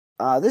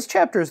This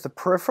chapter is the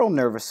peripheral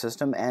nervous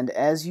system, and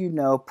as you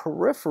know,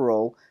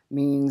 peripheral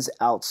means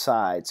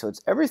outside. So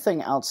it's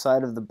everything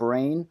outside of the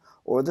brain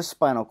or the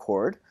spinal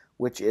cord,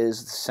 which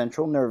is the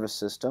central nervous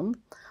system.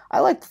 I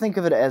like to think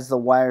of it as the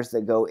wires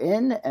that go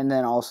in and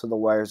then also the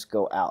wires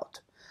go out.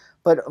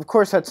 But of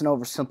course, that's an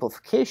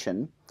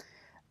oversimplification.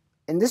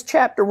 In this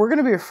chapter, we're going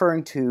to be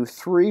referring to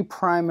three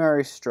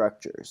primary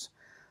structures.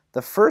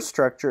 The first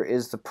structure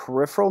is the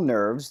peripheral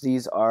nerves.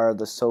 These are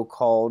the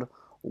so-called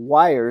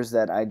wires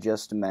that I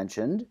just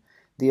mentioned,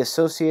 the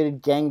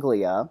associated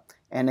ganglia,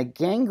 and a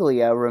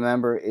ganglia,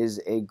 remember,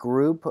 is a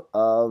group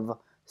of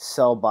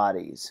cell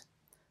bodies.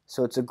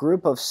 So it's a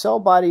group of cell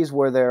bodies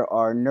where there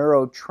are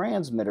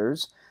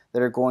neurotransmitters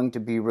that are going to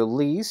be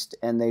released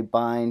and they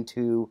bind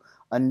to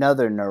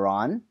another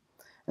neuron.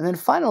 And then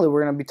finally,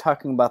 we're going to be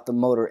talking about the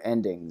motor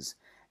endings.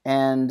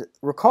 And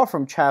recall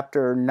from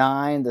chapter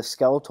 9, the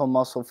skeletal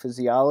muscle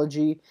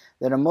physiology,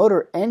 that a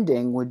motor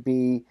ending would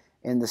be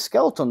in the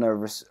skeletal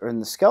nervous or in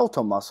the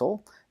skeletal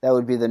muscle. That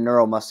would be the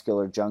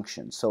neuromuscular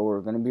junction. So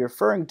we're going to be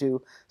referring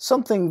to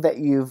something that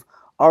you've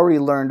already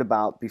learned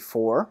about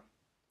before.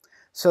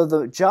 So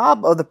the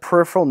job of the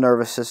peripheral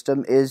nervous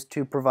system is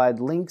to provide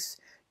links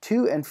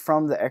to and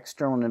from the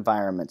external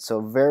environment.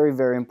 So very,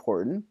 very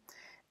important.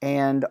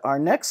 And our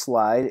next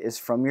slide is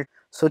from your...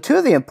 So two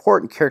of the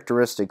important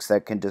characteristics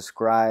that can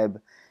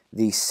describe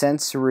the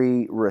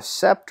sensory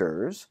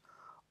receptors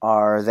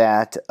are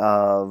that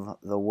of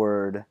the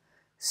word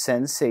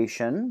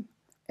sensation,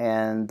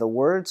 and the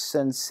word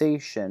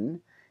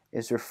sensation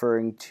is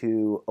referring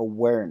to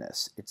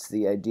awareness. It's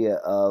the idea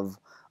of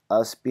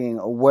us being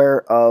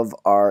aware of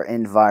our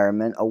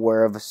environment,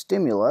 aware of a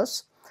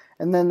stimulus,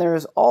 and then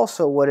there's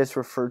also what is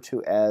referred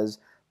to as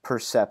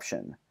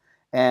perception.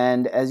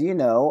 And as you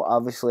know,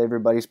 obviously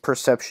everybody's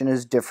perception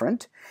is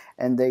different,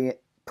 and the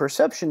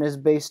perception is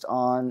based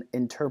on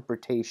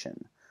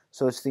interpretation.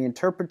 So it's the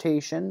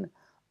interpretation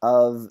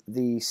of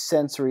the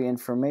sensory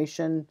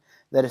information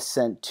that is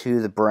sent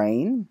to the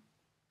brain.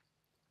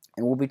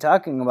 And we'll be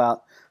talking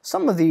about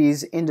some of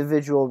these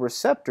individual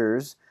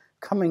receptors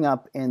coming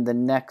up in the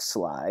next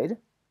slide.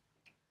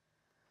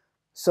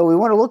 So we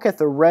want to look at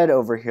the red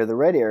over here, the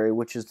red area,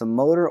 which is the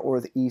motor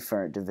or the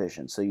efferent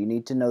division. So you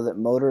need to know that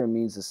motor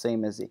means the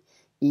same as the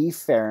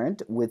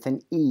efferent with an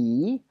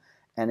E,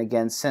 and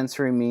again,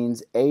 sensory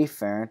means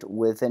afferent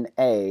with an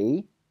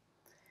A.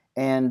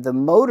 And the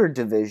motor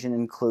division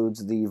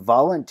includes the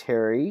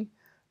voluntary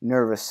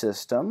nervous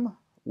system,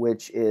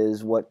 which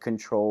is what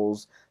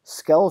controls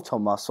skeletal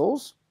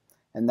muscles,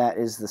 and that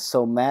is the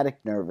somatic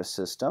nervous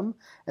system.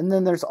 And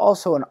then there's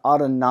also an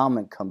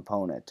autonomic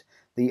component,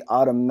 the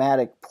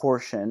automatic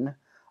portion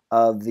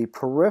of the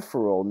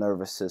peripheral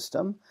nervous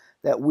system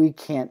that we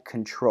can't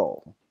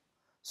control.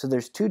 So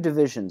there's two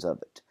divisions of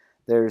it.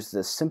 There's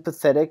the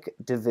sympathetic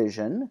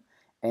division,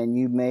 and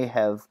you may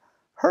have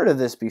heard of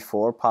this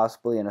before,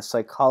 possibly in a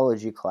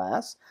psychology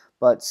class,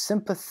 but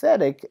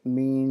sympathetic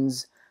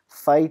means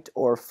fight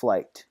or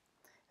flight.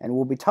 And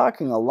we'll be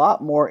talking a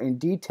lot more in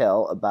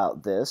detail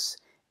about this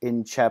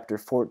in chapter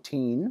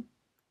 14.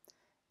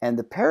 And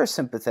the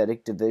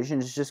parasympathetic division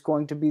is just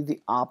going to be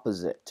the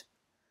opposite.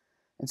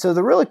 And so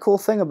the really cool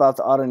thing about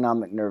the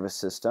autonomic nervous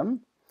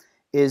system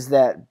is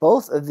that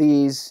both of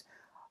these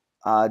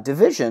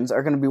divisions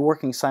are going to be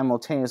working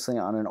simultaneously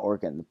on an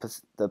organ.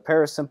 The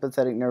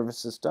parasympathetic nervous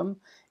system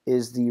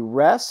is the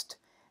rest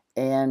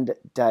and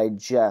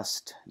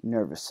digest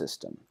nervous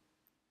system.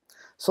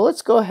 So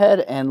let's go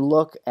ahead and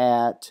look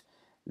at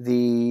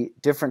the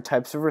different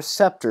types of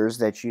receptors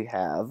that you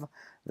have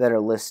that are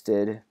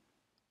listed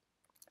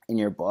in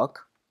your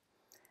book.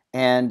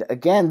 And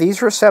again,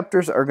 these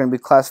receptors are going to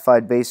be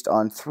classified based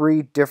on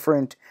three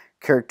different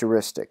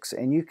characteristics.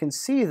 And you can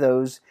see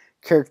those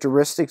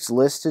characteristics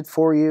listed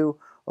for you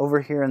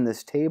over here in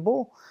this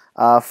table.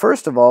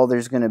 First of all,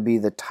 there's going to be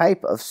the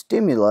type of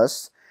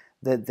stimulus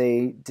that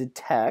they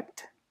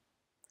detect,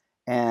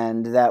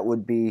 and that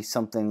would be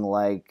something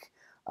like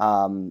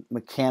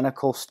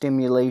mechanical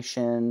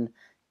stimulation,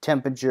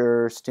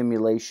 temperature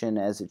stimulation,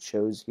 as it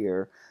shows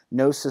here.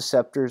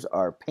 Nociceptors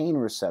are pain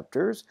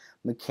receptors.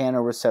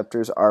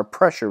 Mechanoreceptors are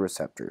pressure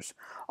receptors.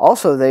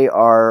 Also, they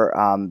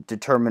are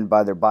determined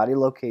by their body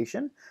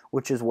location,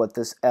 which is what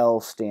this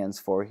L stands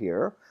for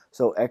here.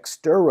 So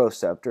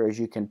exteroceptor, as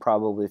you can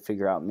probably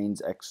figure out,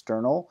 means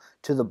external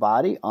to the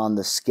body, on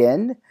the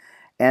skin.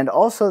 And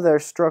also their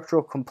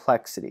structural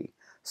complexity.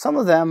 Some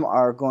of them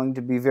are going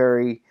to be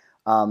very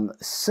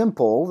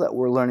simple that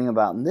we're learning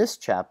about in this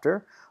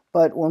chapter,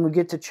 but when we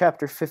get to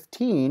chapter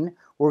 15,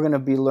 we're going to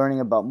be learning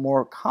about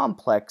more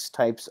complex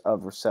types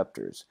of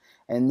receptors.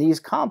 And these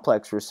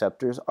complex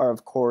receptors are,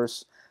 of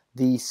course,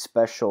 the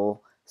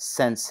special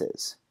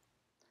senses.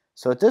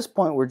 So at this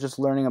point, we're just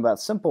learning about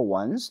simple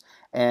ones,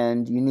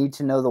 and you need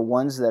to know the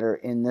ones that are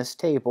in this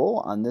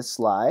table on this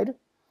slide,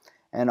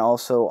 and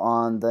also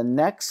on the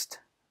next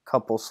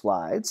couple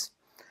slides.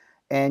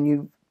 And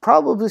you've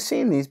probably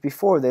seen these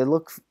before. They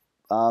look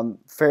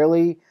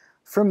fairly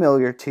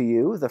familiar to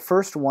you. The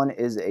first one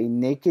is a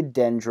naked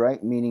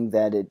dendrite, meaning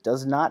that it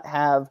does not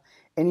have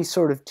any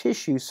sort of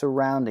tissue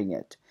surrounding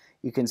it.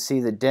 You can see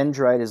the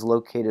dendrite is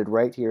located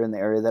right here in the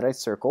area that I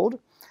circled.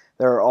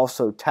 There are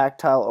also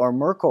tactile or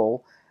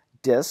Merkel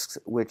discs,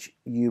 which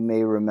you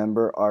may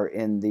remember are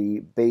in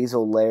the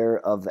basal layer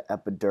of the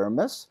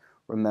epidermis.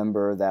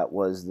 Remember, that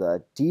was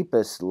the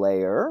deepest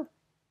layer.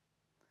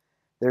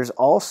 There's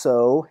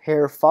also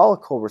hair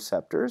follicle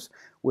receptors,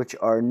 which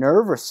are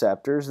nerve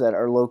receptors that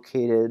are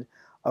located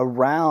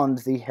around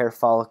the hair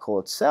follicle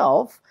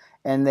itself,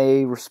 and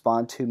they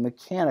respond to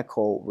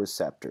mechanical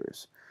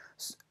receptors.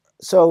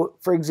 So,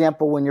 for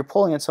example, when you're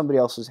pulling at somebody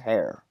else's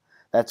hair,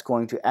 that's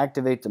going to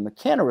activate the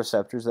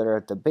mechanoreceptors that are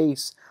at the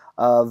base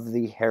of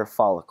the hair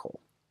follicle.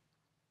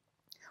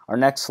 Our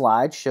next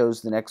slide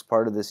shows the next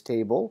part of this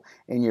table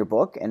in your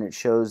book, and it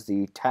shows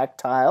the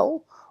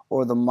tactile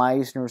or the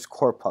Meissner's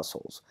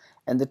corpuscles.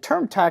 And the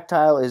term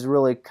tactile is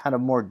really kind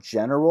of more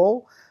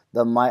general.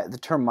 The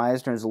term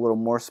Meissner is a little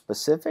more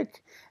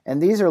specific,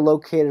 and these are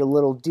located a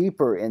little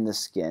deeper in the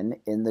skin,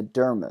 in the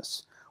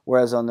dermis.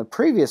 Whereas on the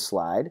previous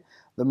slide,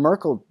 the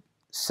Merkel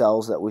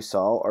cells that we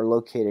saw are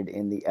located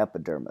in the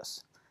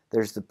epidermis.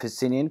 There's the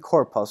Pacinian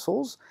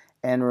corpuscles,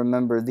 and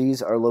remember,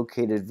 these are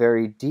located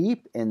very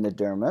deep in the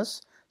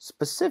dermis,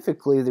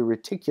 specifically the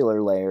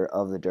reticular layer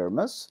of the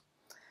dermis.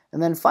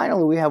 And then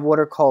finally, we have what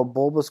are called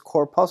bulbous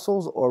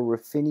corpuscles or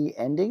Ruffini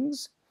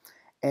endings,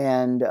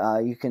 and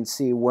you can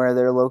see where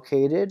they're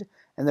located,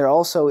 and they're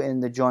also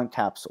in the joint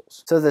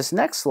capsules. So this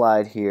next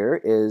slide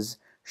here is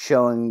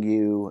showing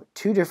you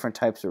two different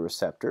types of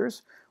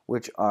receptors,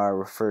 which are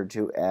referred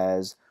to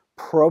as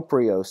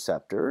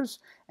proprioceptors,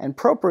 and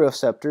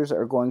proprioceptors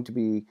are going to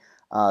be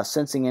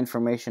sensing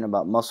information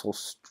about muscle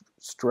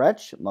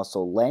stretch,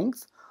 muscle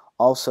length,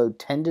 also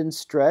tendon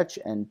stretch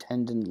and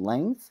tendon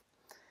length,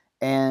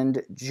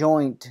 and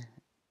joint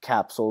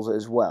capsules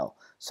as well.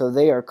 So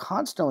they are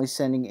constantly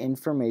sending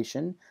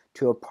information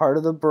to a part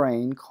of the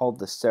brain called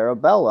the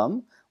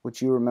cerebellum,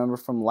 which you remember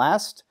from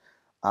last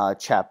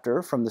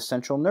chapter from the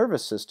central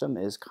nervous system,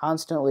 is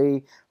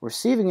constantly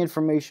receiving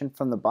information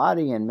from the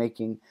body and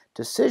making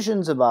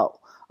decisions about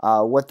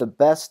what the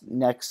best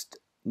next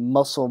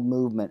muscle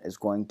movement is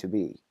going to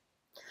be.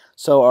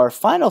 So our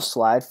final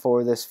slide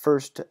for this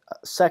first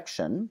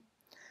section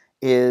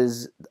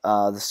is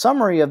the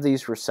summary of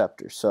these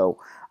receptors. So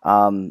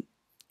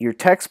your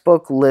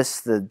textbook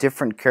lists the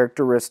different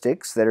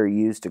characteristics that are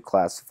used to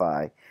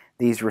classify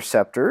these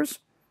receptors,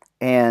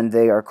 and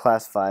they are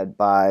classified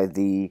by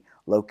the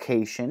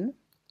location,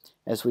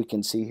 as we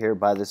can see here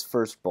by this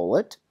first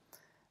bullet.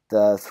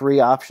 The three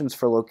options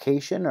for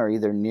location are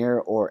either near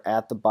or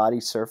at the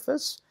body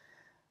surface,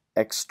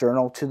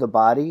 external to the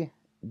body,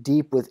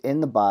 deep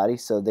within the body,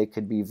 so they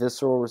could be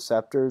visceral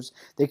receptors.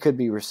 They could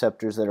be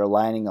receptors that are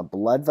lining a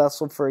blood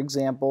vessel, for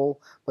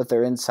example, but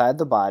they're inside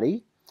the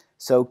body.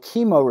 So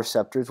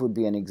chemoreceptors would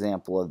be an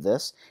example of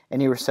this.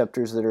 Any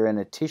receptors that are in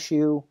a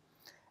tissue.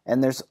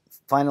 And there's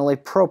finally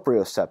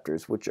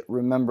proprioceptors, which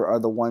remember are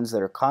the ones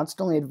that are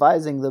constantly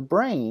advising the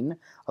brain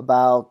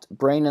about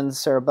brain and the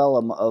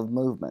cerebellum of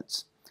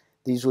movements.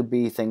 These would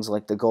be things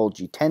like the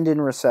Golgi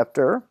tendon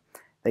receptor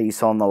that you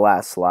saw on the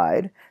last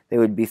slide. They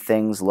would be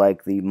things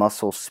like the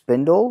muscle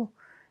spindle,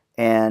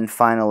 and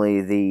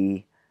finally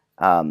the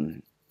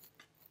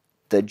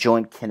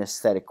joint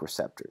kinesthetic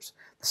receptors.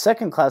 The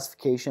second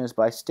classification is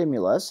by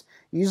stimulus.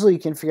 Usually you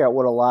can figure out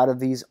what a lot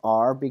of these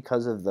are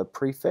because of the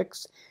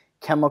prefix.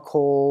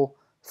 Chemical,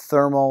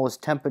 thermal is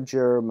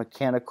temperature,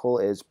 mechanical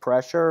is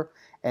pressure,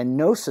 and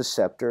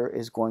nociceptor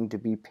is going to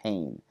be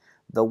pain.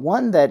 The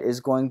one that is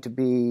going to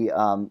be,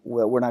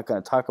 we're not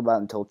going to talk about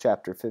until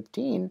chapter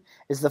 15,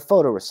 is the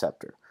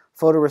photoreceptor.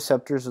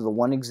 Photoreceptors are the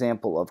one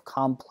example of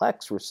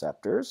complex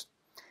receptors,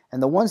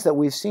 and the ones that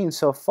we've seen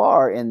so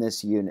far in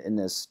this unit, in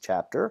this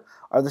chapter,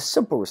 are the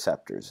simple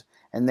receptors,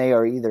 and they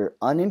are either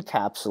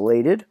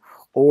unencapsulated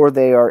or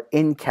they are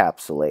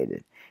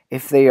encapsulated.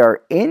 If they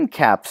are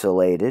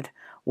encapsulated,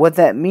 what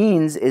that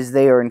means is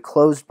they are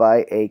enclosed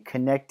by a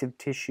connective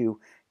tissue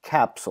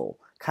capsule,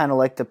 kind of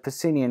like the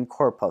Pacinian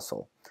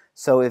corpuscle.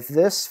 So if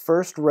this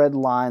first red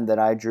line that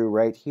I drew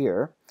right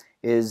here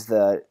is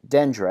the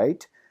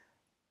dendrite,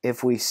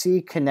 if we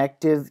see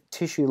connective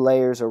tissue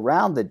layers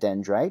around the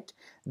dendrite,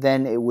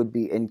 then it would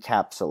be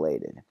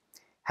encapsulated.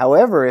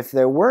 However, if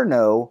there were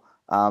no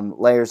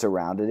layers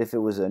around it, if it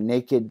was a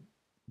naked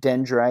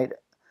dendrite,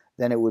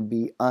 then it would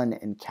be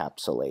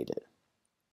unencapsulated.